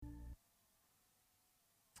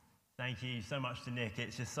Thank you so much to Nick.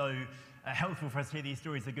 It's just so helpful for us to hear these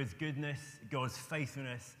stories of God's goodness, God's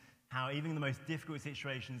faithfulness, how even in the most difficult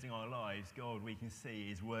situations in our lives, God, we can see,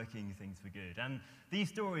 is working things for good. And these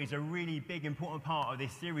stories are a really big, important part of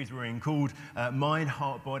this series we're in called Mind,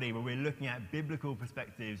 Heart, Body, where we're looking at biblical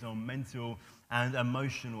perspectives on mental and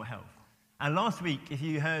emotional health. And last week, if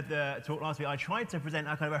you heard the talk last week, I tried to present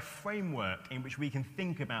a kind of a framework in which we can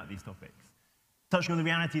think about these topics, touching on the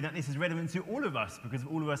reality that this is relevant to all of us because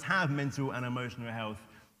all of us have mental and emotional health,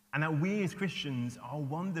 and that we as Christians are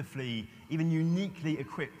wonderfully, even uniquely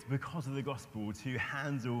equipped because of the gospel to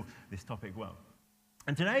handle this topic well.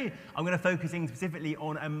 And today, I'm going to focus in specifically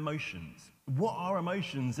on emotions. What are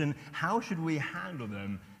emotions and how should we handle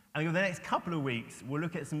them? And over the next couple of weeks, we'll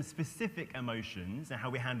look at some specific emotions and how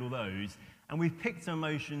we handle those. And we've picked some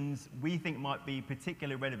emotions we think might be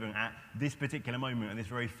particularly relevant at this particular moment and this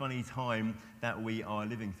very funny time that we are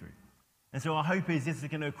living through. And so our hope is this is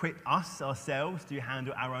going to equip us ourselves to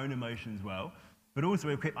handle our own emotions well, but also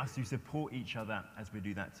equip us to support each other as we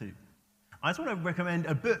do that too. I just want to recommend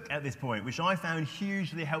a book at this point, which I found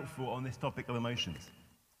hugely helpful on this topic of emotions.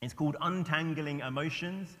 It's called Untangling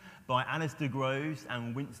Emotions by Alistair Groves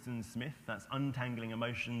and Winston Smith. That's Untangling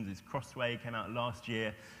Emotions. It's Crossway, came out last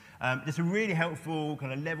year. It's a really helpful,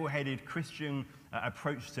 kind of level-headed Christian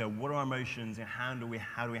approach to what are emotions and how do we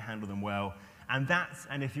handle them well. And that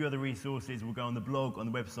and a few other resources will go on the blog,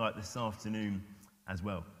 on the website this afternoon as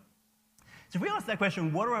well. So if we ask that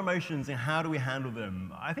question, what are emotions and how do we handle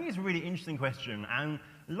them? I think it's a really interesting question. And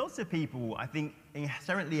lots of people, I think,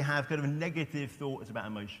 inherently have kind of negative thoughts about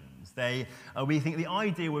emotions. We think the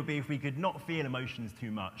idea would be if we could not feel emotions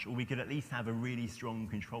too much, or we could at least have a really strong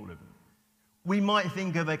control of them. We might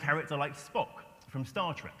think of a character like Spock from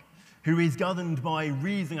Star Trek, who is governed by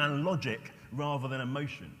reason and logic rather than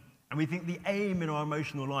emotion. And we think the aim in our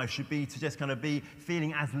emotional life should be to just kind of be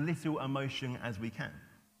feeling as little emotion as we can.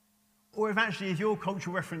 Or if your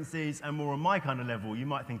cultural references are more on my kind of level, you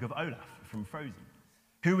might think of Olaf from Frozen,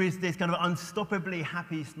 who is this kind of unstoppably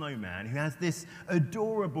happy snowman who has this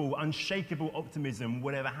adorable, unshakable optimism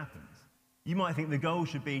whatever happens. You might think the goal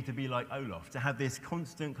should be to be like Olaf, to have this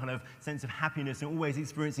constant kind of sense of happiness and always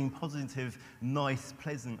experiencing positive, nice,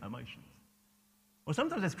 pleasant emotions. Or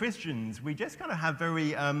sometimes as Christians, we just kind of have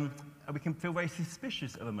we can feel very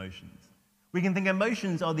suspicious of emotions. We can think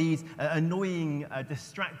emotions are these annoying,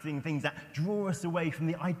 distracting things that draw us away from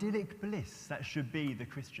the idyllic bliss that should be the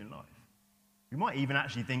Christian life. We might even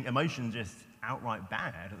actually think emotions just outright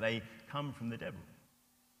bad, that they come from the devil.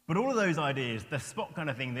 But all of those ideas, the Spock kind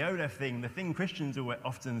of thing, the Olaf thing, the thing Christians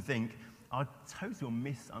often think, are total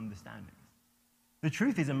misunderstandings. The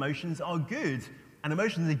truth is emotions are good, and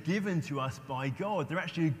emotions are given to us by God. They're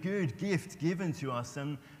actually a good gift given to us,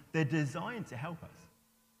 and they're designed to help us.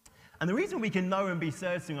 And the reason we can know and be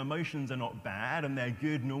certain emotions are not bad and they're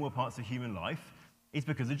good, normal parts of human life is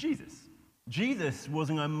because of Jesus. Jesus was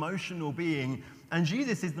an emotional being, and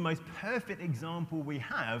Jesus is the most perfect example we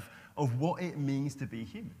have of what it means to be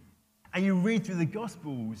human. And you read through the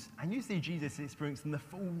Gospels, and you see Jesus experiencing the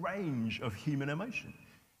full range of human emotion.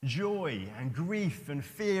 Joy and grief and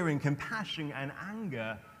fear and compassion and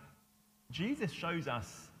anger. Jesus shows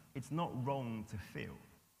us it's not wrong to feel.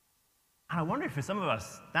 And I wonder if for some of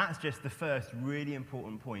us, that's just the first really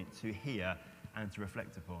important point to hear and to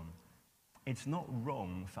reflect upon. It's not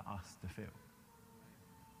wrong for us to feel.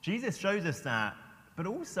 Jesus shows us that, but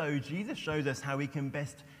also Jesus shows us how we can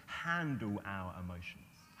best handle our emotions,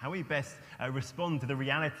 how we best respond to the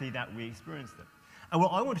reality that we experience them. And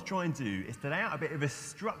what I want to try and do is to lay out a bit of a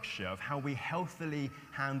structure of how we healthily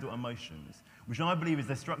handle emotions, which I believe is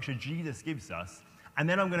the structure Jesus gives us. And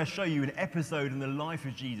then I'm going to show you an episode in the life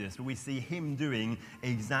of Jesus where we see him doing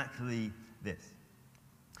exactly this.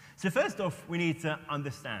 So first off, we need to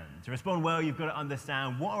understand. To respond well, you've got to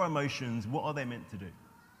understand what are emotions, what are they meant to do?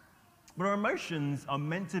 Well, our emotions are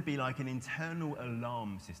meant to be like an internal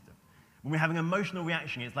alarm system. When we have an emotional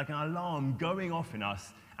reaction, it's like an alarm going off in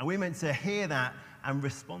us, and we're meant to hear that and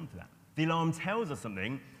respond to that. The alarm tells us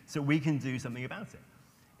something, so we can do something about it.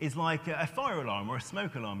 It's like a fire alarm or a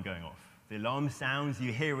smoke alarm going off. The alarm sounds,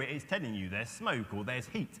 you hear it, it's telling you there's smoke or there's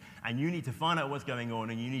heat, and you need to find out what's going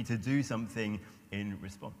on, and you need to do something in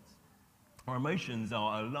response. Our emotions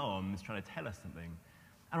are alarms trying to tell us something,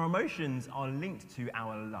 and our emotions are linked to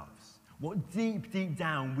our loves. What deep, deep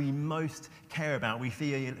down we most care about, we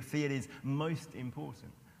feel is most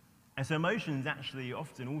important. And so emotions actually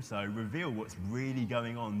often also reveal what's really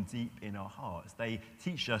going on deep in our hearts. They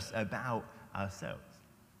teach us about ourselves.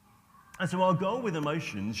 And so our goal with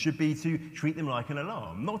emotions should be to treat them like an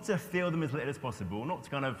alarm, not to feel them as little as possible, not to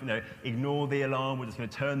kind of, ignore the alarm, we're just going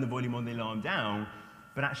to turn the volume on the alarm down,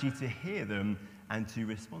 but actually to hear them and to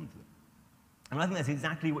respond to them. And I think that's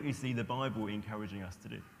exactly what you see the Bible encouraging us to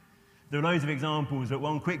do. There are loads of examples, but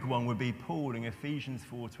one quick one would be Paul in Ephesians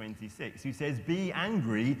 4:26, who says, "Be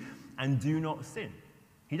angry and do not sin."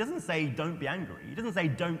 He doesn't say don't be angry. He doesn't say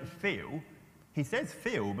don't feel. He says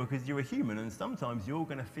feel because you're a human and sometimes you're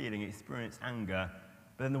going to feel and experience anger,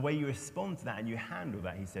 but then the way you respond to that and you handle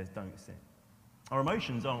that, he says don't sin. Our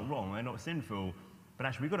emotions aren't wrong, they're not sinful, but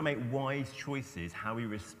actually we've got to make wise choices how we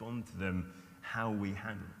respond to them, how we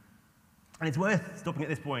handle them. And it's worth stopping at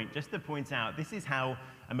this point just to point out this is how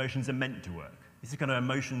emotions are meant to work. This is kind of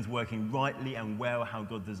emotions working rightly and well how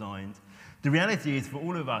God designed. The reality is for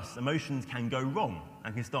all of us, emotions can go wrong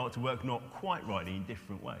and can start to work not quite rightly in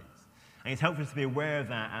different ways. And it's helpful to be aware of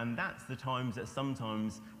that, and that's the times that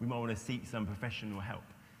sometimes we might want to seek some professional help.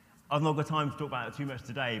 I've not got time to talk about it too much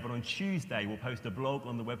today, but on Tuesday we'll post a blog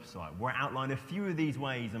on the website where I outline a few of these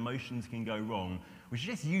ways emotions can go wrong, which is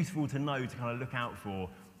just useful to know to kind of look out for,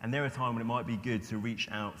 and there are times when it might be good to reach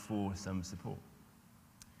out for some support.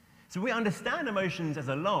 So we understand emotions as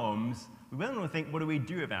alarms, we then want to think, what do we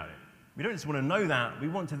do about it? We don't just want to know that, we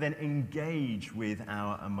want to then engage with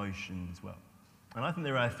our emotions as well. And I think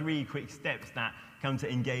there are 3 quick steps that come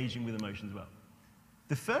to engaging with emotions well.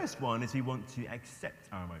 The first one is we want to accept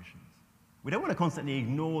our emotions. We don't want to constantly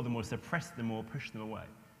ignore them or suppress them or push them away.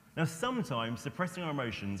 Now, sometimes suppressing our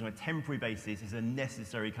emotions on a temporary basis is a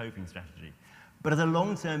necessary coping strategy. But as a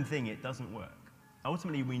long-term thing, it doesn't work.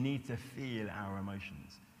 Ultimately, we need to feel our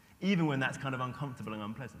emotions, even when that's kind of uncomfortable and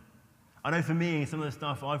unpleasant. I know for me, some of the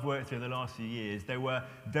stuff I've worked through the last few years, there were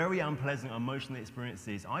very unpleasant emotional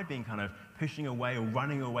experiences I've been kind of pushing away or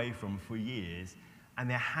running away from for years, and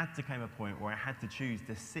there had to come a point where I had to choose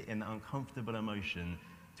to sit in that uncomfortable emotion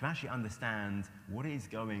to actually understand what is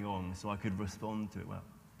going on so I could respond to it well.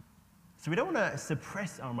 So we don't want to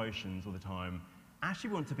suppress our emotions all the time.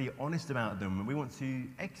 Actually, we want to be honest about them, and we want to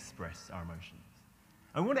express our emotions.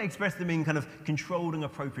 And we want to express them in kind of controlled and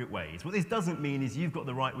appropriate ways. What this doesn't mean is you've got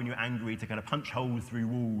the right when you're angry to kind of punch holes through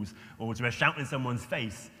walls or to shout in someone's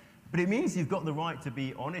face, but it means you've got the right to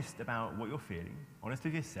be honest about what you're feeling, honest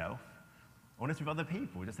with yourself, honest with other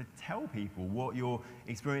people, just to tell people what you're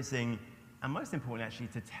experiencing, and most importantly, actually,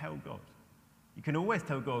 to tell God. You can always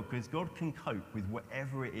tell God because God can cope with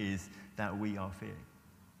whatever it is that we are feeling.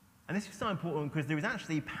 And this is so important because there is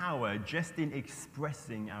actually power just in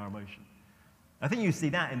expressing our emotions. I think you see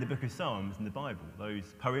that in the book of Psalms in the Bible,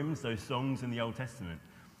 those poems, those songs in the Old Testament.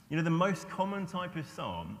 You know, the most common type of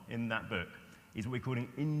psalm in that book is what we call an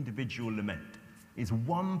individual lament. It's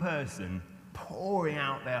one person pouring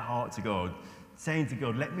out their heart to God, saying to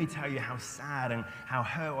God, let me tell you how sad and how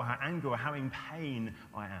hurt or how angry or how in pain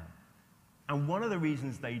I am. And one of the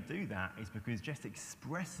reasons they do that is because just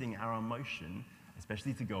expressing our emotion,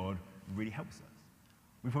 especially to God, really helps us.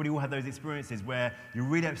 We probably all had those experiences where you're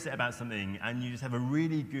really upset about something and you just have a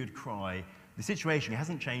really good cry. The situation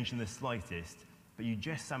hasn't changed in the slightest, but you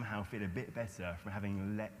just somehow feel a bit better from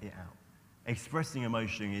having let it out. Expressing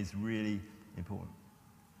emotion is really important.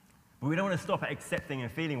 But we don't want to stop at accepting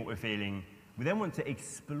and feeling what we're feeling. We then want to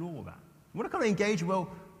explore that. We want to kind of engage, well,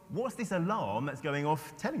 what's this alarm that's going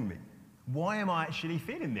off telling me? Why am I actually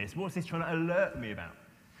feeling this? What's this trying to alert me about?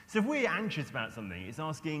 So if we're anxious about something, it's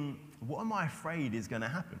asking, what am I afraid is going to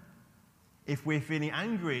happen? If we're feeling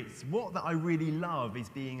angry, it's what that I really love is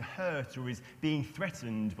being hurt or is being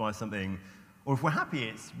threatened by something. Or if we're happy,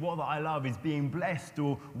 it's what that I love is being blessed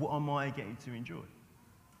or what am I getting to enjoy?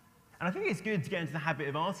 And I think it's good to get into the habit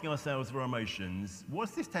of asking ourselves for our emotions,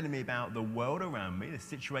 what's this telling me about the world around me, the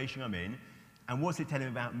situation I'm in, and what's it telling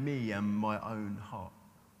me about me and my own heart?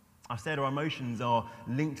 I've said our emotions are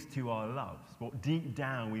linked to our loves, what deep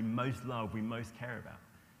down we most love, we most care about.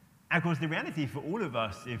 And of course, the reality for all of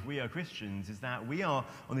us, if we are Christians, is that we are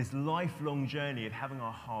on this lifelong journey of having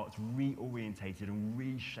our hearts reorientated and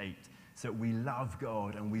reshaped so that we love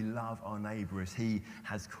God and we love our neighbour as he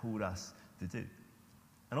has called us to do.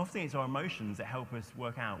 And often it's our emotions that help us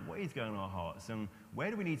work out what is going on in our hearts and where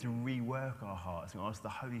do we need to rework our hearts and ask the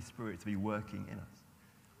Holy Spirit to be working in us.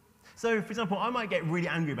 So, for example, I might get really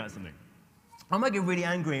angry about something. I might get really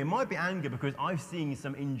angry. It might be anger because I've seen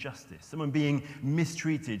some injustice, someone being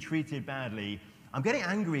mistreated, treated badly. I'm getting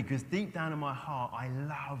angry because deep down in my heart, I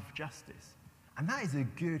love justice. And that is a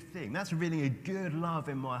good thing. That's revealing a good love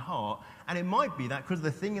in my heart. And it might be that because of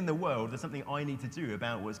the thing in the world, there's something I need to do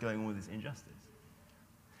about what's going on with this injustice.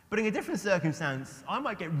 But in a different circumstance, I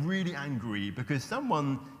might get really angry because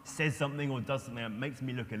someone says something or does something that makes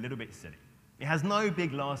me look a little bit silly. It has no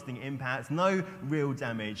big lasting impact, no real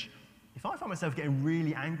damage. If I find myself getting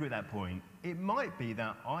really angry at that point, it might be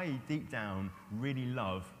that I, deep down, really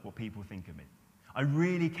love what people think of me. I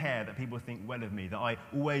really care that people think well of me, that I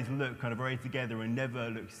always look kind of very together and never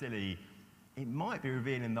look silly, it might be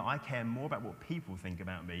revealing that I care more about what people think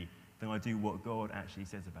about me than I do what God actually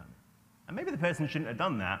says about me. And maybe the person shouldn't have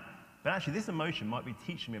done that, but actually this emotion might be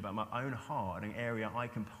teaching me about my own heart, an area I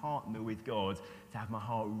can partner with God to have my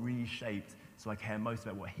heart reshaped so I care most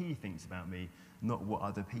about what he thinks about me, not what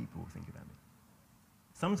other people think about me.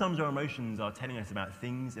 Sometimes our emotions are telling us about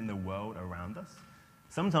things in the world around us.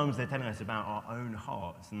 Sometimes they're telling us about our own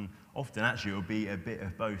hearts, and often actually it will be a bit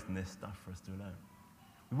of both, and there's stuff for us to learn.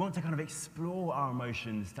 We want to kind of explore our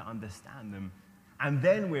emotions to understand them, and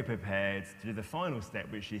then we're prepared to do the final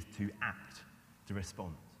step, which is to act, to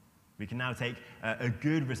respond. We can now take a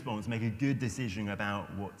good response, make a good decision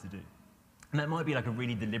about what to do. And that might be like a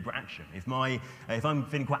really deliberate action. If I'm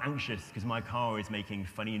feeling quite anxious because my car is making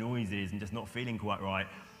funny noises and just not feeling quite right,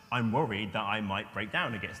 I'm worried that I might break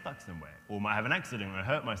down and get stuck somewhere, or might have an accident or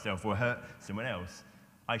hurt myself or hurt someone else.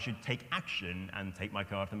 I should take action and take my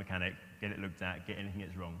car to the mechanic, get it looked at, get anything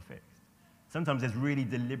that's wrong fixed. Sometimes there's really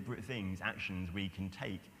deliberate things, actions we can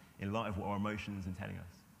take in light of what our emotions are telling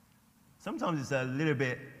us. Sometimes it's a little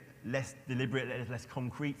bit less deliberate, less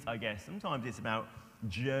concrete, I guess. Sometimes it's about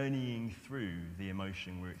journeying through the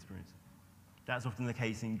emotion we're experiencing. That's often the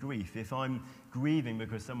case in grief. If I'm grieving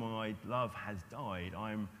because someone I love has died,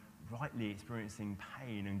 I'm rightly experiencing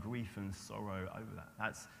pain and grief and sorrow over that.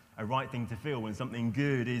 That's a right thing to feel when something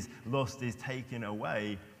good is lost, is taken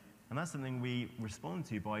away. And that's something we respond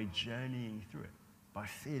to by journeying through it, by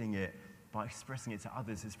feeling it, by expressing it to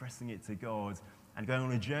others, expressing it to God, and going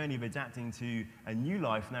on a journey of adapting to a new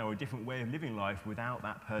life now, or a different way of living life without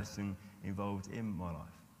that person involved in my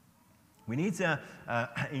life. We need to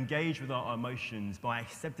engage with our emotions by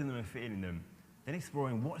accepting them and feeling them, then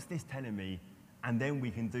exploring what's this telling me, and then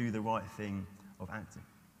we can do the right thing of acting.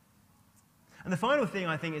 And the final thing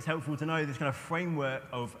I think is helpful to know, this kind of framework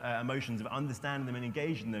of emotions, of understanding them and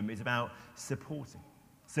engaging them, is about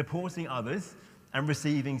supporting others and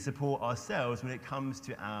receiving support ourselves when it comes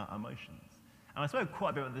to our emotions. And I spoke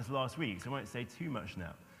quite a bit about this last week, so I won't say too much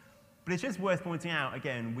now. But it's just worth pointing out,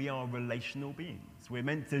 again, we are relational beings. We're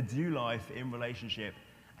meant to do life in relationship.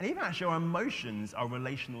 And even actually our emotions are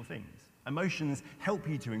relational things. Emotions help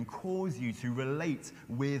you to and cause you to relate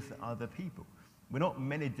with other people. We're not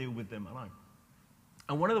meant to deal with them alone.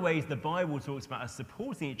 And one of the ways the Bible talks about us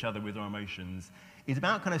supporting each other with our emotions is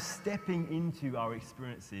about kind of stepping into our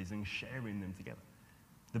experiences and sharing them together.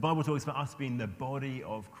 The Bible talks about us being the body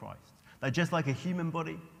of Christ. That just like a human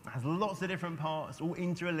body has lots of different parts, all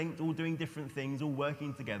interlinked, all doing different things, all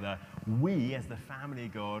working together, we as the family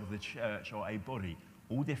of God, the church, are a body,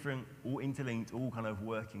 all different, all interlinked, all kind of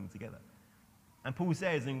working together. And Paul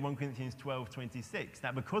says in 1 Corinthians 12:26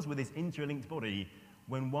 that because we're this interlinked body,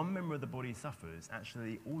 when one member of the body suffers,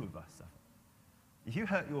 actually all of us suffer. If you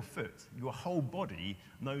hurt your foot, your whole body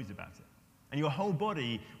knows about it. And your whole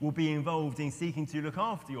body will be involved in seeking to look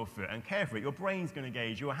after your foot and care for it. Your brain's going to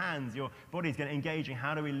engage, your hands, your body's going to engage in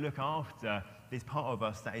how do we look after this part of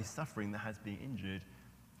us that is suffering, that has been injured.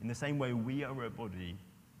 In the same way, we are a body,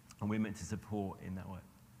 and we're meant to support in that way.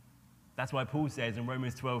 That's why Paul says in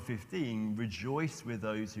Romans 12:15, rejoice with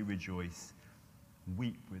those who rejoice,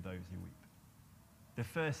 weep with those who weep. The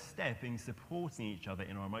first step in supporting each other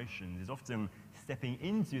in our emotions is often stepping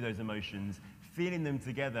into those emotions, feeling them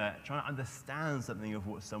together, trying to understand something of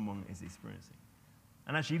what someone is experiencing.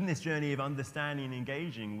 And actually, even this journey of understanding and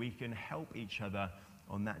engaging, we can help each other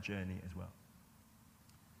on that journey as well.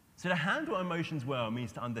 So to handle emotions well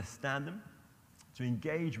means to understand them, to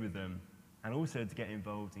engage with them, and also to get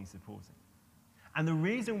involved in supporting. And the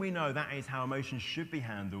reason we know that is how emotions should be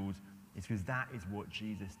handled is because that is what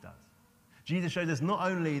Jesus does. Jesus shows us not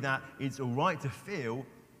only that it's all right to feel,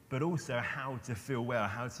 but also how to feel well,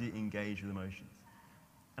 how to engage with emotions.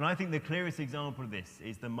 And I think the clearest example of this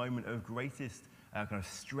is the moment of greatest kind of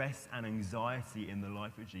stress and anxiety in the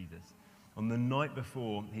life of Jesus on the night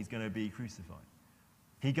before he's going to be crucified.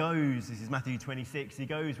 He goes, this is Matthew 26, he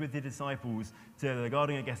goes with the disciples to the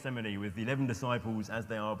Garden of Gethsemane with the 11 disciples as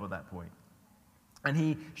they are by that point. And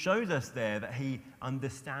he shows us there that he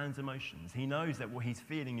understands emotions. He knows that what he's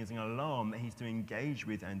feeling is an alarm that he's to engage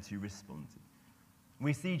with and to respond to.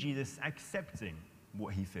 We see Jesus accepting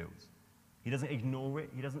what he feels. He doesn't ignore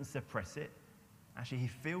it. He doesn't suppress it. Actually, he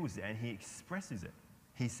feels it and he expresses it.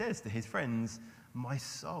 He says to his friends, my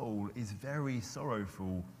soul is very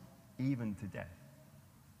sorrowful, even to death.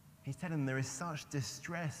 He's telling them there is such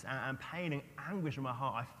distress and pain and anguish in my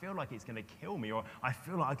heart. I feel like it's going to kill me, or I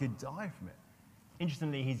feel like I could die from it.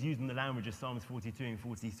 Interestingly, he's using the language of Psalms 42 and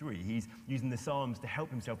 43. He's using the Psalms to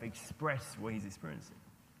help himself express what he's experiencing.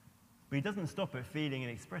 But he doesn't stop at feeling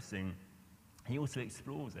and expressing. he also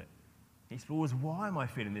explores it. He explores, why am I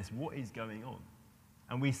feeling this? What is going on?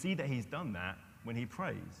 And we see that he's done that when he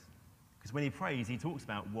prays. Because when he prays, he talks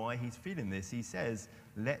about why he's feeling this. He says,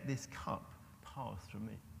 let this cup pass from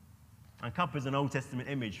me. And cup is an Old Testament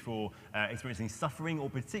image for experiencing suffering, or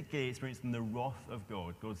particularly experiencing the wrath of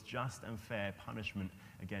God, God's just and fair punishment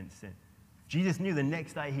against sin. Jesus knew the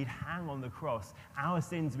next day he'd hang on the cross, our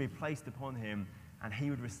sins would be placed upon him, and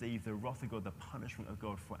he would receive the wrath of God, the punishment of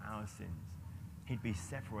God for our sins. He'd be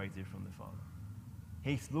separated from the Father.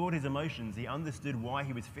 He explored his emotions. He understood why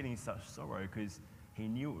he was feeling such sorrow, because he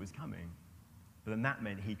knew it was coming. But then that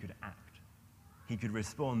meant he could act. He could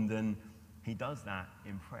respond, and he does that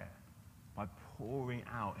in prayer by pouring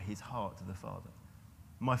out his heart to the Father.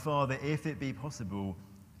 My Father, if it be possible,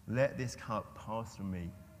 let this cup pass from me.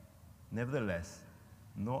 Nevertheless,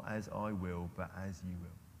 not as I will, but as you will.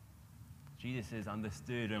 Jesus has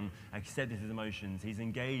understood and accepted his emotions. He's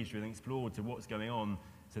engaged with and explored to what's going on,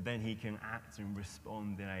 so then he can act and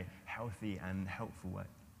respond in a healthy and helpful way.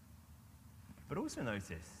 But also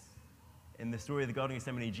notice, in the story of the Garden of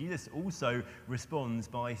Gethsemane, Jesus also responds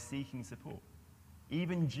by seeking support.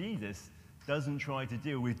 Even Jesus doesn't try to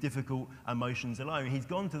deal with difficult emotions alone. He's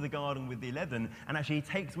gone to the garden with the 11, and actually he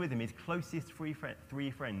takes with him his closest three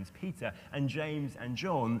friends, Peter and James and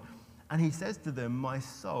John, and he says to them, my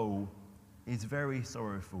soul is very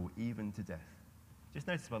sorrowful, even to death. Just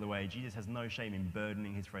notice, by the way, Jesus has no shame in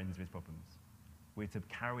burdening his friends with problems. We're to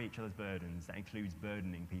carry each other's burdens. That includes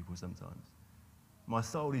burdening people sometimes. My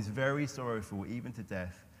soul is very sorrowful, even to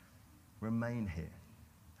death. Remain here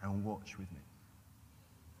and watch with me.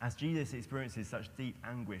 As Jesus experiences such deep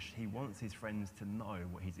anguish, he wants his friends to know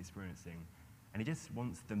what he's experiencing, and he just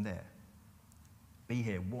wants them there. Be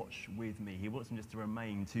here, watch with me. He wants them just to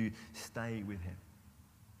remain, to stay with him.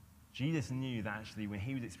 Jesus knew that actually when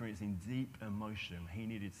he was experiencing deep emotion, he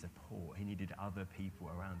needed support. He needed other people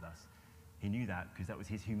around us. He knew that because that was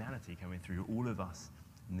his humanity coming through. All of us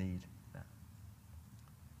need that.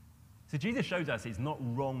 So Jesus shows us it's not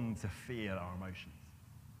wrong to feel our emotions.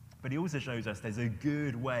 But he also shows us there's a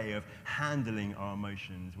good way of handling our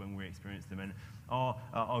emotions when we experience them. And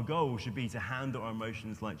our goal should be to handle our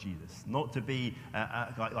emotions like Jesus. Not to be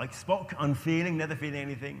like Spock, unfeeling, never feeling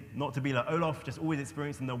anything. Not to be like Olaf, just always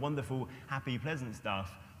experiencing the wonderful, happy, pleasant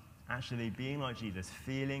stuff. Actually being like Jesus,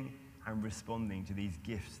 feeling and responding to these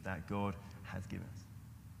gifts that God has given us.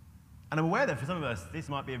 And I'm aware that for some of us, this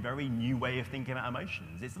might be a very new way of thinking about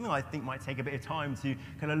emotions. It's something I think might take a bit of time to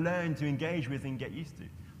kind of learn to engage with and get used to.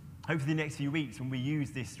 Hopefully the next few weeks, when we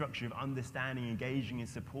use this structure of understanding, engaging, and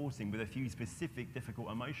supporting with a few specific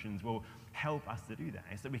difficult emotions, will help us to do that,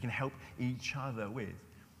 so that we can help each other with.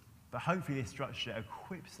 But hopefully this structure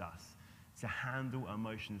equips us to handle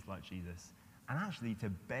emotions like Jesus, and actually to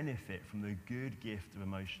benefit from the good gift of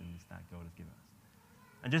emotions that God has given us.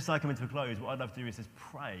 And just so I come into a close, what I'd love to do is just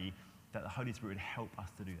pray that the Holy Spirit would help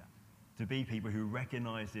us to do that, to be people who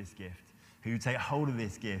recognize this gift, who take hold of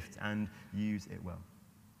this gift and use it well.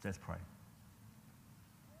 Let's pray.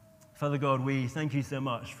 Father God, we thank you so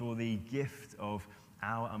much for the gift of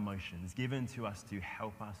our emotions given to us to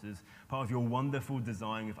help us as part of your wonderful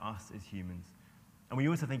design of us as humans. And we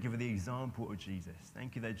also thank you for the example of Jesus.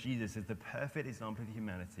 Thank you that Jesus is the perfect example of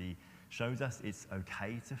humanity, shows us it's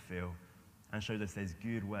okay to feel, and shows us there's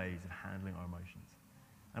good ways of handling our emotions.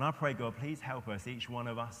 And I pray, God, please help us, each one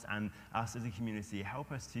of us and us as a community,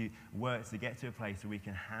 help us to work to get to a place where we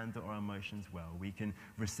can handle our emotions well. We can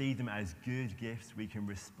receive them as good gifts. We can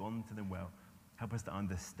respond to them well. Help us to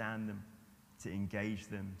understand them, to engage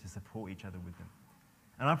them, to support each other with them.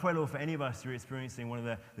 And I pray, Lord, for any of us who are experiencing one of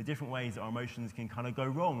the different ways that our emotions can kind of go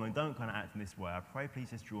wrong and don't kind of act in this way, I pray, please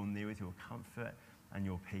just draw near with your comfort and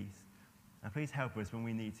your peace. And please help us when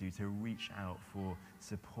we need to reach out for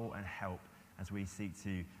support and help as we seek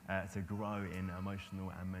to grow in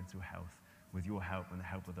emotional and mental health with your help and the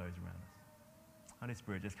help of those around us. Holy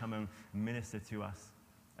Spirit, just come and minister to us,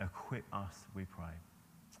 equip us, we pray.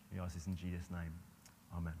 We ask this in Jesus' name.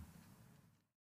 Amen.